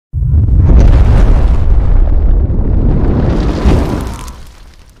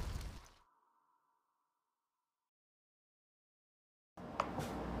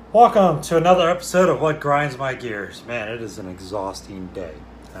Welcome to another episode of What Grinds My Gears. Man, it is an exhausting day.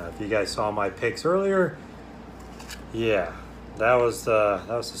 If you guys saw my pics earlier, yeah, that was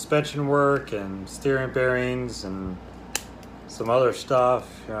suspension work and steering bearings and some other stuff,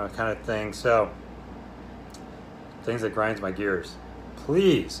 kind of thing. So, things that grinds my gears.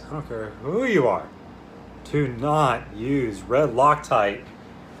 Please, I don't care who you are, do not use red Loctite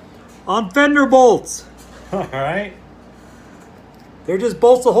on fender bolts. All right. They're just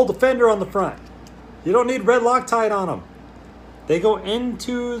bolts to hold the fender on the front. You don't need red Loctite on them. They go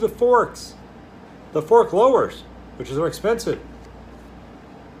into the forks, the fork lowers, which is more expensive.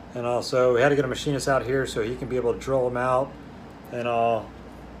 And also, we had to get a machinist out here so he can be able to drill them out and I'll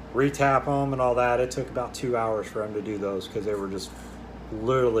retap them and all that. It took about 2 hours for him to do those because they were just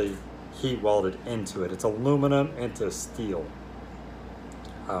literally heat welded into it. It's aluminum into steel.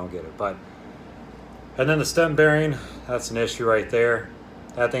 I don't get it, but. And then the stem bearing, that's an issue right there.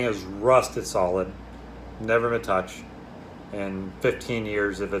 That thing is rusted solid, never been touched in 15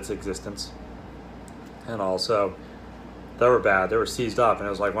 years of its existence. And also, they were bad. They were seized up, and it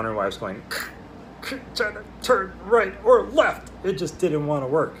was like wondering why I was going, trying to turn right or left. It just didn't want to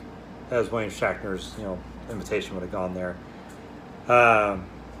work. As Wayne Shackner's, invitation would have gone there.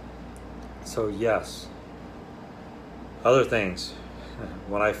 So yes. Other things,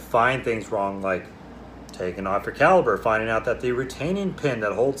 when I find things wrong, like taking off your caliper, finding out that the retaining pin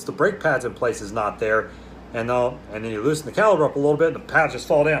that holds the brake pads in place is not there, and then you loosen the caliper up a little bit and the pads just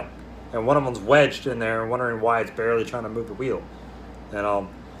fall down, and one of them's wedged in there and wondering why it's barely trying to move the wheel. And all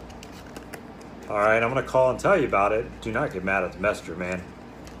right, I'm gonna call and tell you about it. Do not get mad at the messenger, man.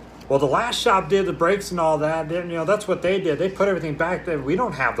 Well, the last shop did the brakes and all that. That's what they did. They put everything back there. We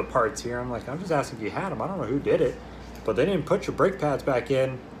don't have the parts here. I'm like, I'm just asking if you had them. I don't know who did it. But they didn't put your brake pads back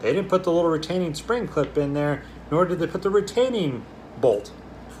in. They didn't put the little retaining spring clip in there, nor did they put the retaining bolt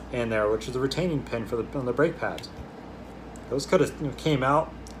in there, which is the retaining pin on the brake pads. Those could have came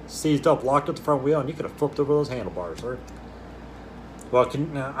out, seized up, locked up the front wheel, and you could have flipped over those handlebars, sir. Well,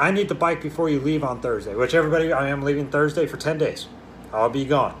 I need the bike before you leave on Thursday, which I am leaving Thursday for 10 days. I'll be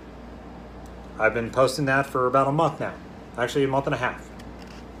gone. I've been posting that for about a month now. Actually, a month and a half.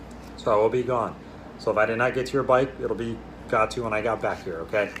 So I will be gone. So if I did not get to your bike, it'll be got to when I got back here,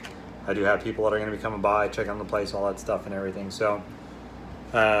 okay? I do have people that are going to be coming by, checking on the place, all that stuff and everything. So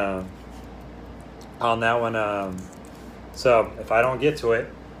on that one, so if I don't get to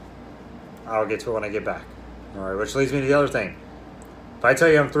it, I'll get to it when I get back. All right, which leads me to the other thing. If I tell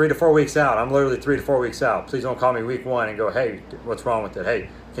you I'm 3 to 4 weeks out, I'm literally 3 to 4 weeks out. Please don't call me week 1 and go, hey, what's wrong with it? Hey,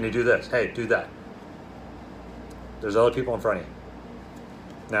 can you do this? Hey, do that. There's other people in front of you.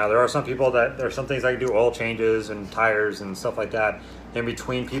 Now, there are some things I can do, oil changes and tires and stuff like that. In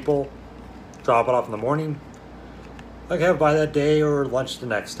between people, drop it off in the morning. I can have by that day or lunch the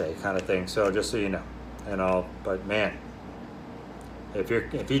next day kind of thing. So just so you know. But man, if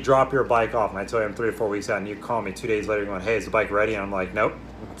you drop your bike off and I tell you I'm 3 to 4 weeks out and you call me 2 days later going, hey, is the bike ready? And I'm like, nope,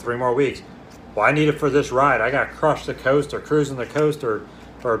 3 more weeks. Well, I need it for this ride. I got to crush the coast or cruising the coast or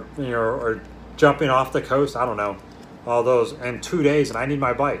jumping off the coast. I don't know. All those in 2 days, and I need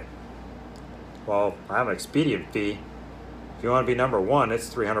my bike. Well, I have an expedient fee. If you want to be number 1,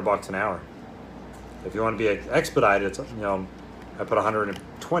 it's $300 an hour. If you want to be expedited, it's I put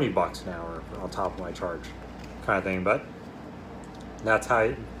 $120 an hour on top of my charge, kind of thing. But that's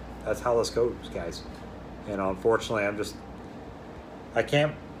how this goes, guys. Unfortunately, I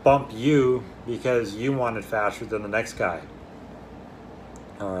can't bump you because you want it faster than the next guy.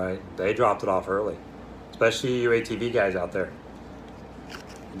 All right, they dropped it off early. Especially you ATV guys out there.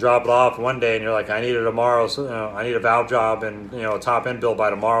 You drop it off one day and you're like, I need it tomorrow, so I need a valve job and a top end build by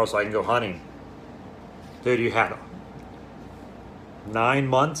tomorrow so I can go hunting. Dude, you had 9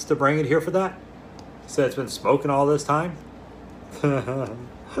 months to bring it here for that? You said it's been smoking all this time?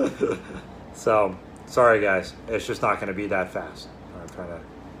 So, sorry guys, it's just not gonna be that fast. I'm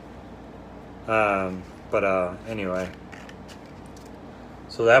trying to anyway.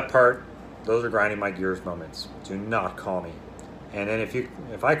 So that part, those are grinding my gears moments. Do not call me. And then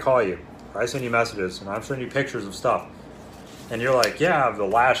if I call you, if I send you messages and I'm showing you pictures of stuff, and you're like, yeah, the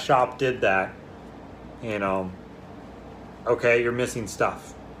last shop did that, okay, you're missing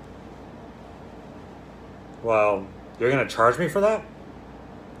stuff. Well, you're gonna charge me for that?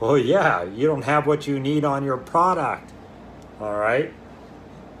 Well, yeah, you don't have what you need on your product. All right.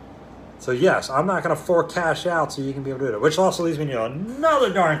 So yes, I'm not gonna fork cash out so you can be able to do it. Which also leads me to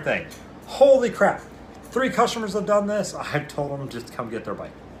another darn thing. Holy crap. 3 customers have done this. I've told them just to come get their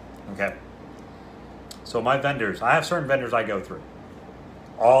bike. Okay. So my vendors, I have certain vendors I go through.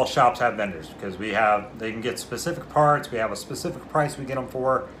 All shops have vendors because they can get specific parts. We have a specific price we get them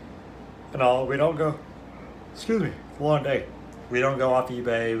for. and all. We don't go, excuse me, it's a long day. We don't go off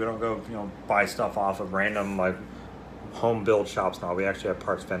eBay. We don't go, buy stuff off of random like home build shops now. We actually have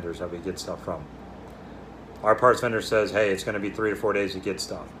parts vendors that we get stuff from. Our parts vendor says, hey, it's going to be 3 to 4 days to get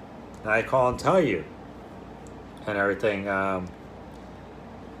stuff. And I call and tell you and everything. And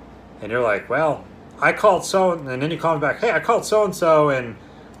you're like, well, I called so, and then you call me back, hey, I called so-and-so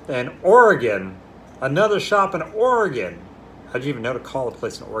in Oregon, another shop in Oregon. How'd you even know to call a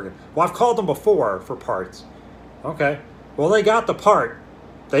place in Oregon? Well, I've called them before for parts. Okay. Well, they got the part.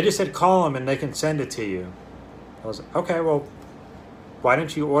 They just said call them and they can send it to you. I was like, okay, well, why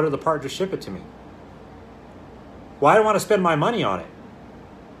didn't you order the part, just ship it to me? Well, I don't want to spend my money on it.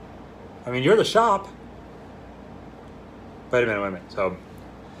 I mean, you're the shop. Wait a minute. So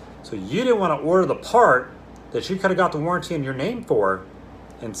you didn't want to order the part that you could have got the warranty in your name for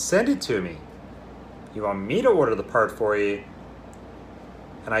and send it to me. You want me to order the part for you,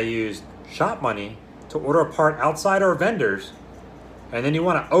 and I used shop money to order a part outside our vendors, and then you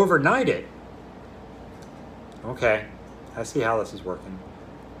want to overnight it. Okay, I see how this is working.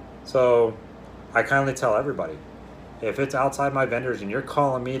 So I kindly tell everybody, if it's outside my vendors and you're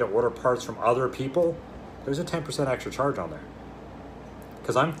calling me to order parts from other people, there's a 10% extra charge on there.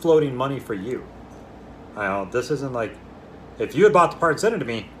 Because I'm floating money for you. I know, this isn't like, if you had bought the part and sent it to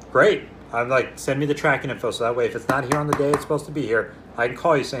me, great. I'm like, send me the tracking info so that way if it's not here on the day it's supposed to be here, I can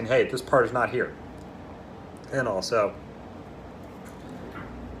call you saying, hey, this part is not here. And also,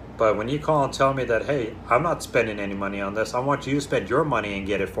 but when you call and tell me that, hey, I'm not spending any money on this, I want you to spend your money and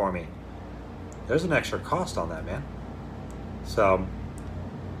get it for me, there's an extra cost on that, man. So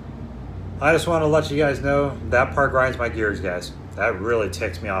I just want to let you guys know that part grinds my gears, guys. That really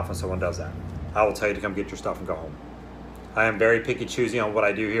ticks me off when someone does that. I will tell you to come get your stuff and go home. I am very picky choosy on what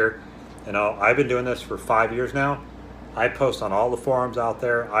I do here. I've been doing this for 5 years now. I post on all the forums out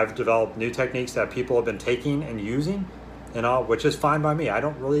there. I've developed new techniques that people have been taking and using, which is fine by me. I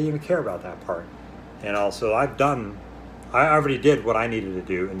don't really even care about that part. So I already did what I needed to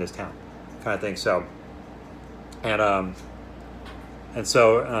do in this town, kind of thing. So,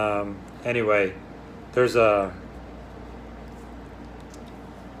 anyway, there's a,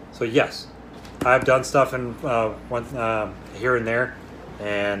 so yes, I've done stuff in here and there,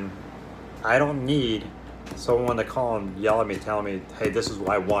 and I don't need someone to call and yell at me, telling me, hey, this is what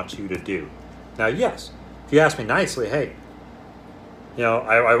I want you to do. Now, yes, if you ask me nicely, hey,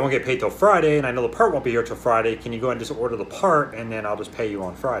 I won't get paid till Friday, and I know the part won't be here till Friday. Can you go and just order the part, and then I'll just pay you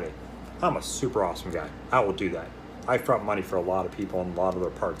on Friday? I'm a super awesome guy. I will do that. I front money for a lot of people and a lot of their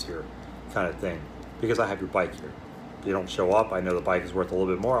parts here, kind of thing, because I have your bike here. If you don't show up, I know the bike is worth a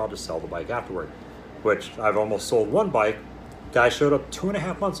little bit more, I'll just sell the bike afterward, which I've almost sold one bike. Guy showed up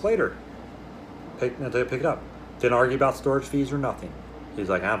 2.5 months later to pick it up. Didn't argue about storage fees or nothing. He's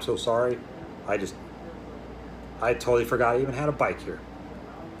like, I'm so sorry. I totally forgot I even had a bike here.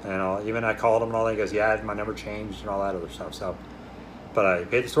 Even I called him and all that. He goes, yeah, my number changed and all that other stuff. So, but I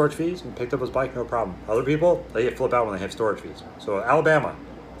paid the storage fees and picked up his bike, no problem. Other people, they get flip out when they have storage fees. So Alabama,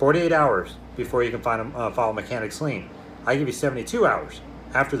 48 hours before you can file a mechanic's lien. I give you 72 hours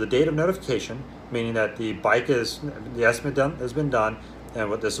after the date of notification, meaning that the estimate has been done,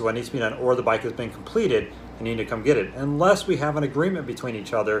 and this is what needs to be done, or the bike has been completed, and you need to come get it. Unless we have an agreement between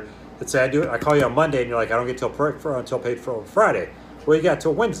each other that say I call you on Monday, and you're like, I don't get until paid for Friday. Well, you got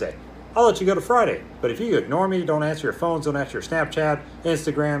till Wednesday. I'll let you go to Friday. But if you ignore me, don't answer your phones, don't answer your Snapchat,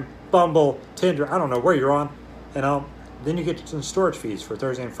 Instagram, Bumble, Tinder, I don't know where you're on, then you get some storage fees for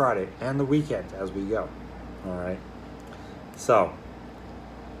Thursday and Friday and the weekend as we go. All right. So,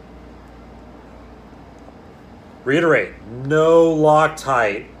 reiterate, no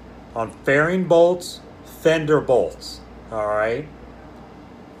Loctite on fairing bolts, fender bolts. All right.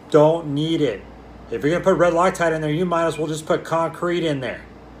 Don't need it. If you're going to put red Loctite in there, you might as well just put concrete in there.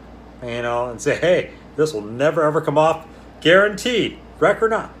 And say, hey, this will never ever come off. Guaranteed. Wreck or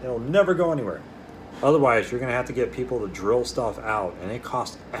not, it'll never go anywhere. Otherwise, you're going to have to get people to drill stuff out, and it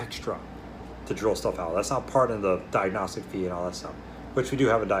costs extra to drill stuff out. That's not part of the diagnostic fee and all that stuff, which we do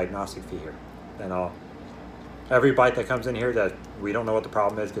have a diagnostic fee here. Every bike that comes in here that we don't know what the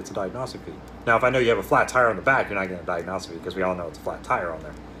problem is gets a diagnostic fee. Now, if I know you have a flat tire on the back, you're not getting a diagnostic fee because we all know it's a flat tire on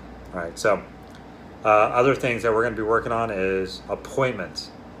there. All right, so other things that we're going to be working on is appointments.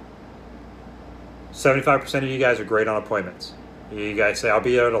 75% of you guys are great on appointments. You guys say, I'll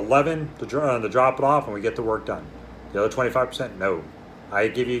be there at 11 to drop it off and we get the work done. The other 25%, no. I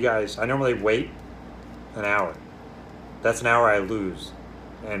normally wait an hour. That's an hour I lose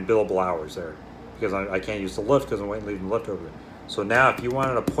and billable hours there because I can't use the lift because I'm waiting to leave the lift over there. So now if you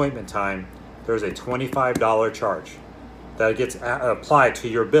want an appointment time, there's a $25 charge that gets applied to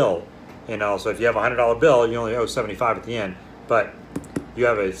your bill. You know, so if you have a $100 bill, you only owe 75 at the end, but you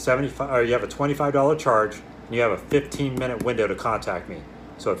have a 75 or you have a $25 charge, and you have a 15-minute window to contact me.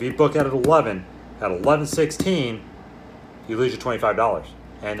 So if you book at 11, at 11:16, you lose your $25,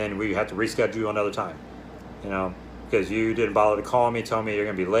 and then we have to reschedule you another time. You know, because you didn't bother to call me, tell me you're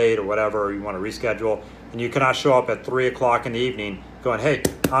going to be late or whatever, or you want to reschedule, and you cannot show up at 3 o'clock in the evening going, hey,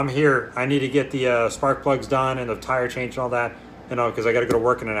 I'm here, I need to get the spark plugs done and the tire change and all that, you know, because I got to go to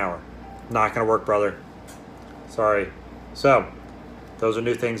work in an hour. Not going to work, brother. Sorry. So, those are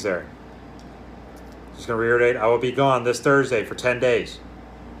new things there. Just going to reiterate, I will be gone this Thursday for 10 days.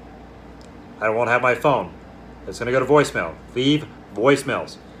 I won't have my phone. It's going to go to voicemail. Leave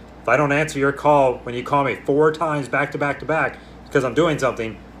voicemails. If I don't answer your call when you call me 4 times back to back to back because I'm doing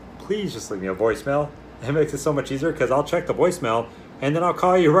something, please just leave me a voicemail. It makes it so much easier because I'll check the voicemail and then I'll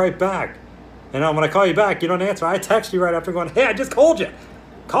call you right back. And when I call you back, you don't answer. I text you right after going, hey, I just called you.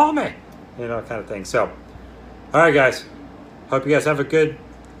 Call me. You know, kind of thing. So, all right, guys. Hope you guys have a good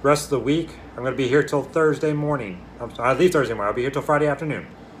rest of the week. I'm going to be here till Thursday morning. At least Thursday morning. I'll be here till Friday afternoon.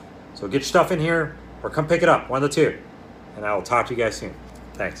 So get your stuff in here or come pick it up. One of the two. And I will talk to you guys soon.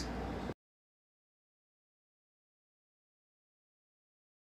 Thanks.